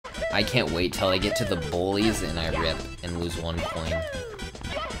I can't wait till I get to the bullies and I rip and lose 1 coin.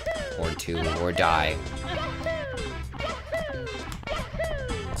 Or 2, or die.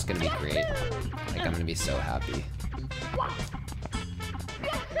 It's gonna be great. Like, I'm gonna be so happy.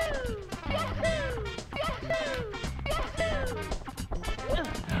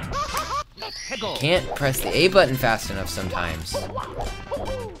 Can't press the A button fast enough sometimes.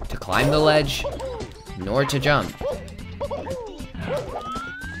 To climb the ledge, nor to jump.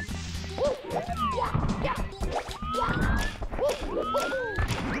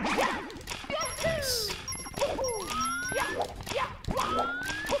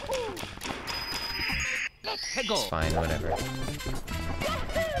 Nice. It's fine, whatever.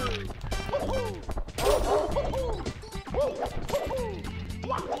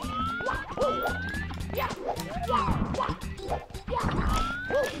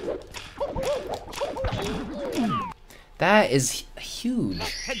 That is huge.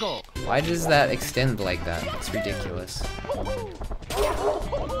 Why does that extend like that? It's ridiculous.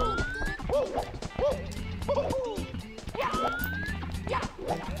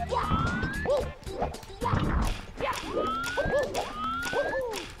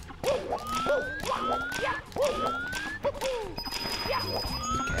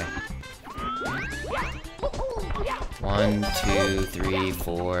 Okay. 1, 2, 3,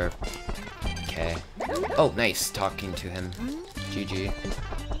 4. Okay. Oh, nice talking to him. GG.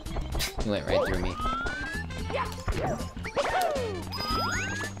 He went right through me.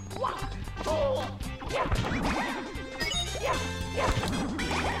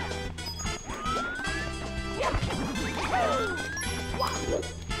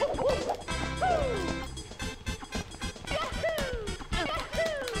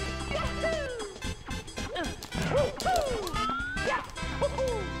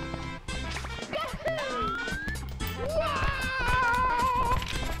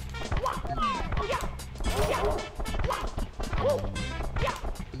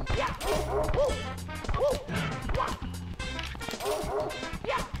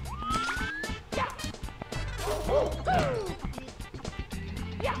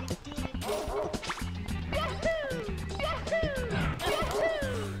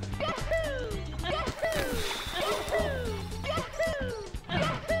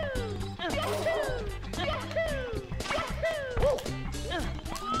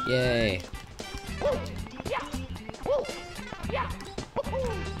 Yay.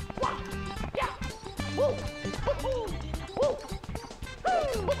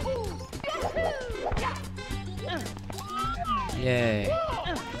 Yay.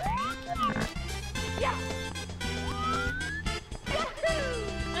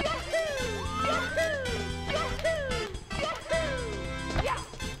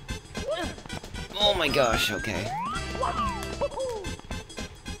 Oh my gosh, okay.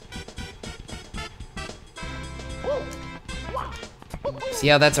 See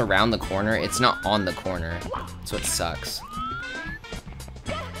how that's around the corner? It's not on the corner. That's what sucks.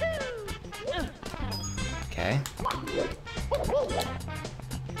 Okay.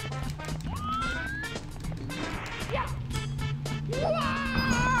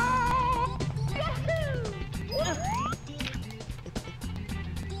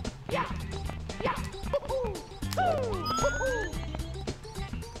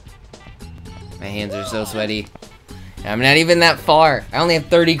 My hands are so sweaty. I'm not even that far. I only have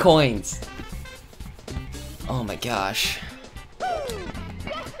 30 coins. Oh my gosh.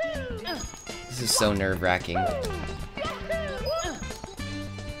 This is so nerve-wracking.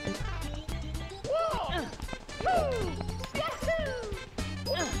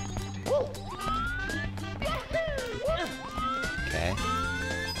 Okay.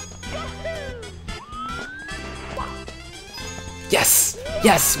 Yes!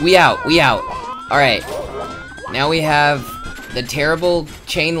 Yes! We out! We out! Alright. Now we have the terrible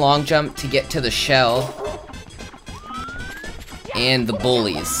chain long jump to get to the shell. And the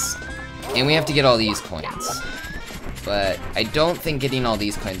bullies. And we have to get all these coins. But I don't think getting all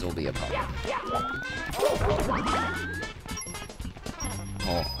these coins will be a problem.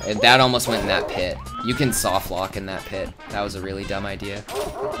 Oh, that almost went in that pit. You can soft lock in that pit. That was a really dumb idea.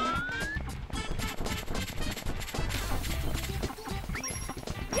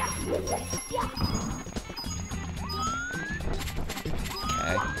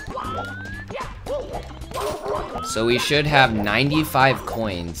 So we should have 95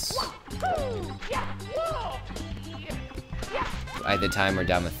 coins by the time we're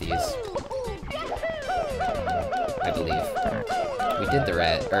done with these. I believe. We did the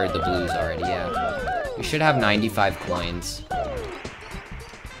red, or the blues already, yeah. We should have 95 coins.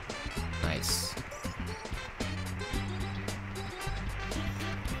 Nice.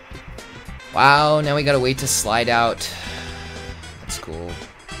 Wow, now we gotta wait to slide out. That's cool.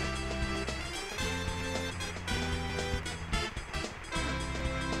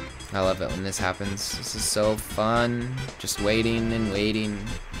 I love it when this happens. This is so fun. Just waiting and waiting.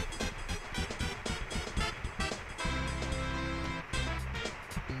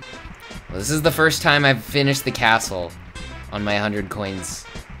 Well, this is the first time I've finished the castle on my 100 coins.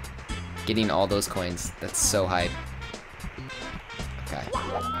 Getting all those coins. That's so hype. Okay.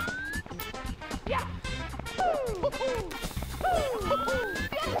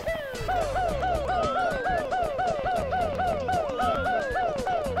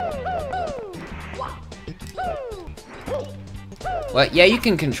 What? Yeah, you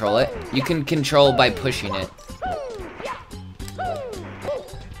can control it. You can control by pushing it.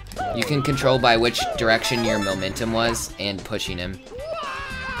 You can control by which direction your momentum was and pushing him.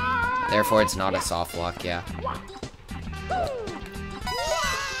 Therefore, it's not a soft lock, yeah.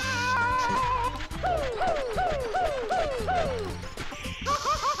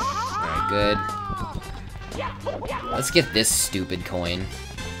 Alright, good. Let's get this stupid coin.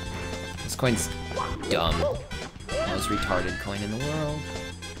 This coin's dumb. Most retarded coin in the world.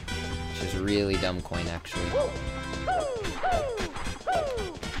 Which is a really dumb coin, actually.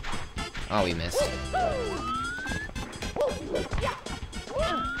 Oh, we missed.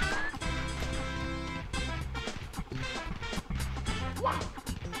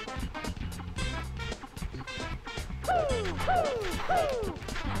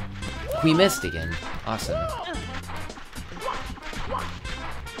 We missed again. Awesome.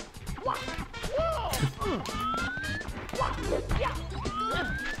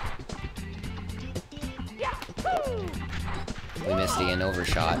 We missed again,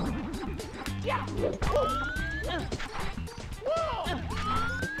 overshot.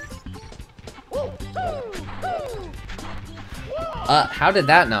 How did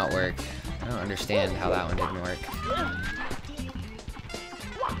that not work? I don't understand how that one didn't work.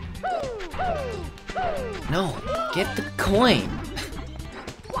 No, get the coin!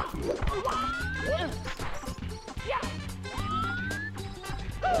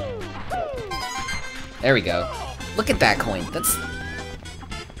 There we go. Look at that coin. That's...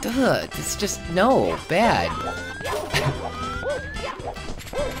 Duh, it's just... No, bad.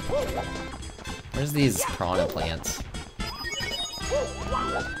 Where's these piranha plants?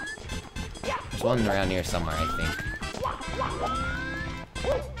 There's one around here somewhere, I think.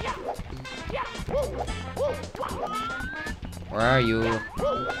 Where are you?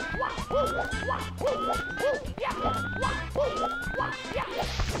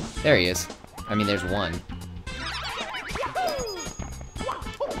 There he is. I mean, there's one.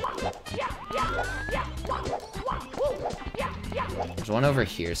 There's one over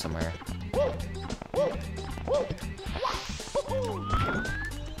here somewhere.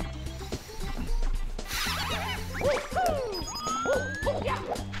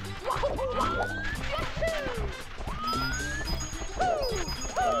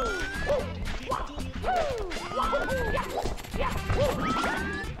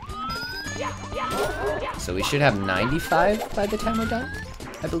 So we should have 95 by the time we're done,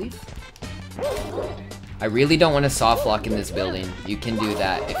 I believe. I really don't want to soft lock in this building. You can do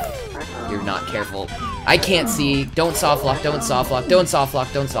that if you're not careful. I can't see. Don't soft lock, don't soft lock, don't soft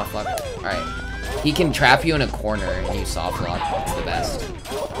lock, don't soft lock. Alright. He can trap you in a corner and you soft lock. That's the best.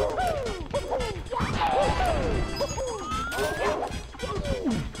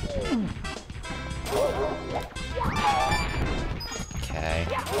 Okay.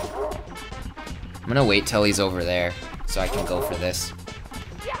 I'm gonna wait till he's over there so I can go for this.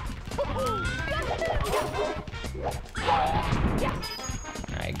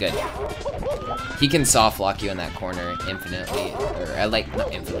 Alright, good. He can soft lock you in that corner infinitely. Or,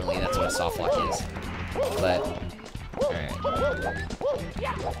 not infinitely, that's what a soft lock is. But, alright.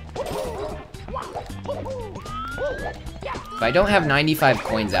 If I don't have 95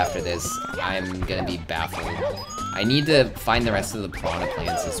 coins after this, I'm gonna be baffled. I need to find the rest of the piranha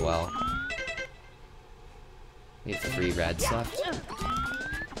plants as well. We have 3 reds left.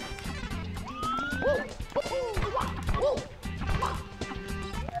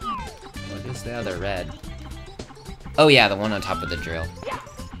 What is the other red? Oh yeah, the one on top of the drill.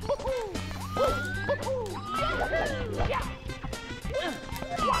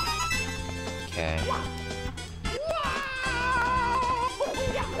 Okay.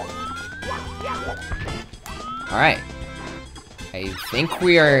 Alright. I think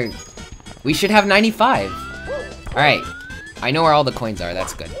we should have 95. Alright. I know where all the coins are,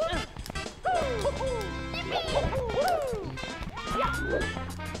 that's good.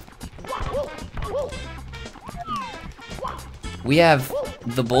 We have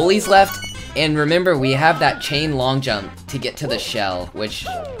the bullies left And remember, we have that chain long jump to get to the shell, which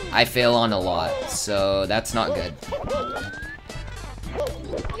I fail on a lot, so that's not good.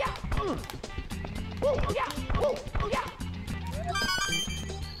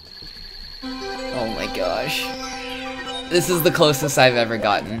 Oh my gosh. This is the closest I've ever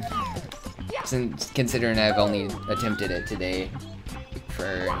gotten. Since considering I've only attempted it today for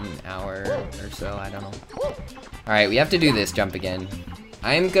an hour or so, I don't know. Alright, we have to do this jump again.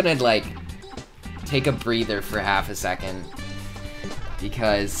 I'm gonna, like, take a breather for half a second.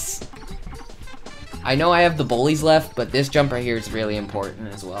 Because I know I have the bullies left, but this jump right here is really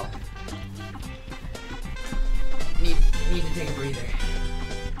important as well. Need to take a breather.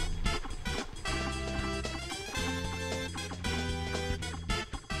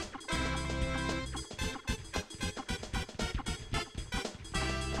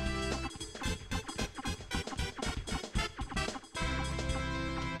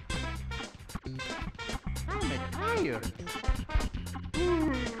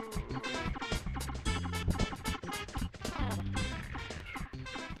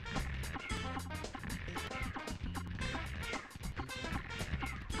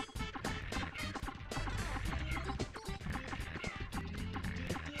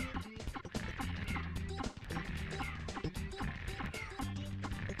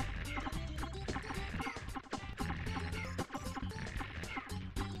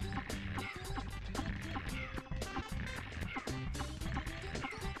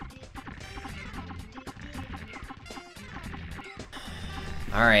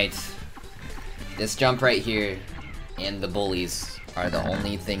 Alright, this jump right here and the bullies are the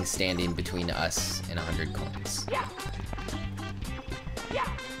only thing standing between us and 100 coins.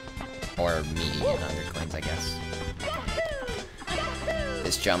 Or me and 100 coins, I guess.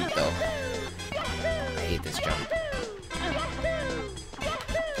 This jump, though. I hate this jump.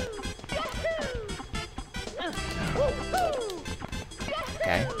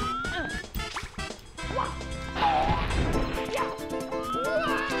 Okay.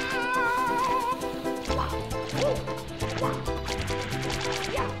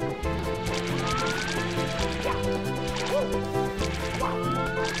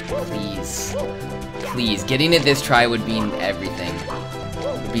 Please. Please. Getting it this try would mean everything.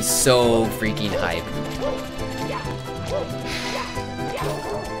 It would be so freaking hype.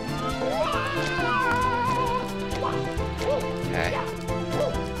 Okay.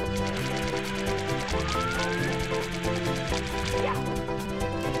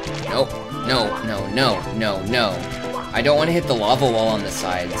 Nope. No, no, no, no, no. I don't want to hit the lava wall on the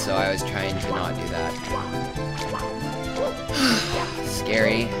side, so I was trying to not do that.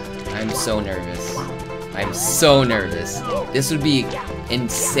 Scary. I'm so nervous. I'm so nervous. This would be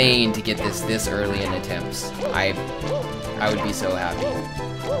insane to get this early in attempts. I would be so happy.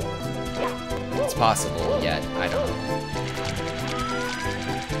 It's possible, yet I don't know.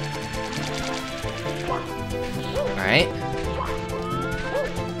 Alright.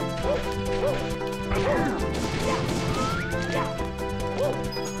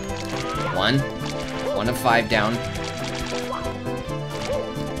 One of 5 down.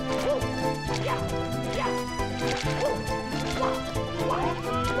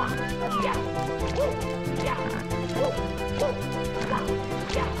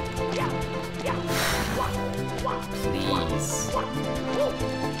 Please.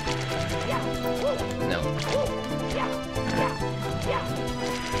 No.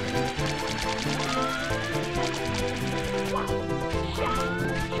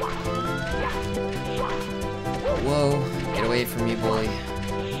 Whoa, get away from me, bully.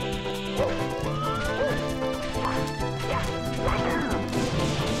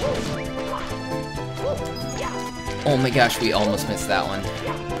 Oh my gosh, we almost missed that one.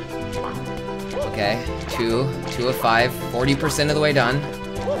 Okay, 2 of 5, 40% of the way done.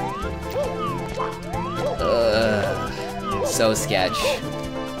 So sketch.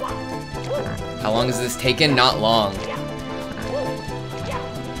 How long has this taken? Not long.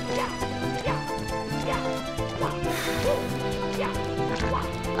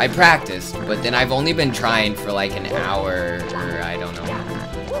 I practiced, but then I've only been trying for like an hour, or I don't know.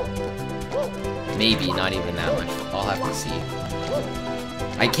 Maybe, not even that much. I'll have to see.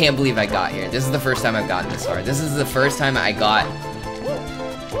 I can't believe I got here. This is the first time I've gotten this far. This is the first time I got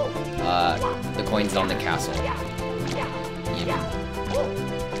the coins on the castle. Even.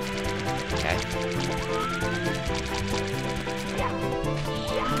 Okay.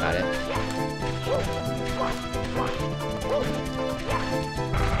 Got it.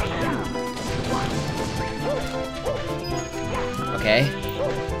 Okay.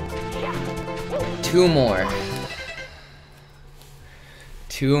 2 more.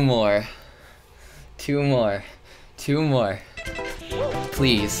 2 more. 2 more. 2 more.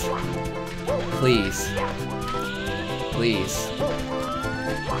 Please. Please. Please.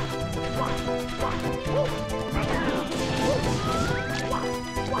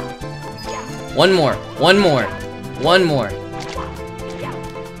 One more. One more. One more.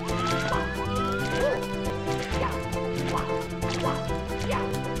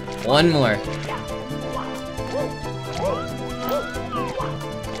 One more.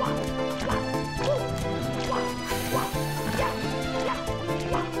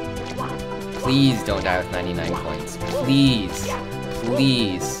 Please don't die with 99 points. Please.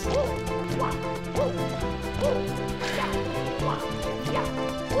 Please.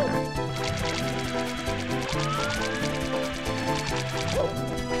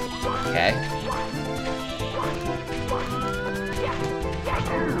 Okay.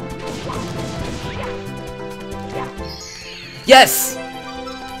 Yes!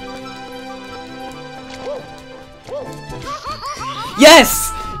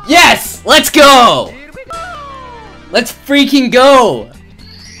 Yes! Yes! Let's go! Let's freaking go!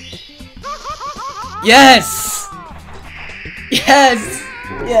 Yes! Yes!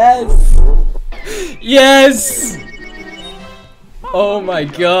 Yes! Yes! Oh my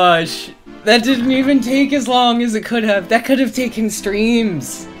gosh. That didn't even take as long as it could have. That could have taken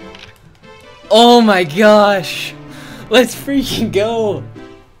streams. Oh my gosh. Let's freaking go.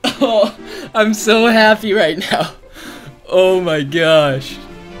 Oh, I'm so happy right now. Oh my gosh.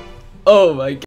 Oh my god.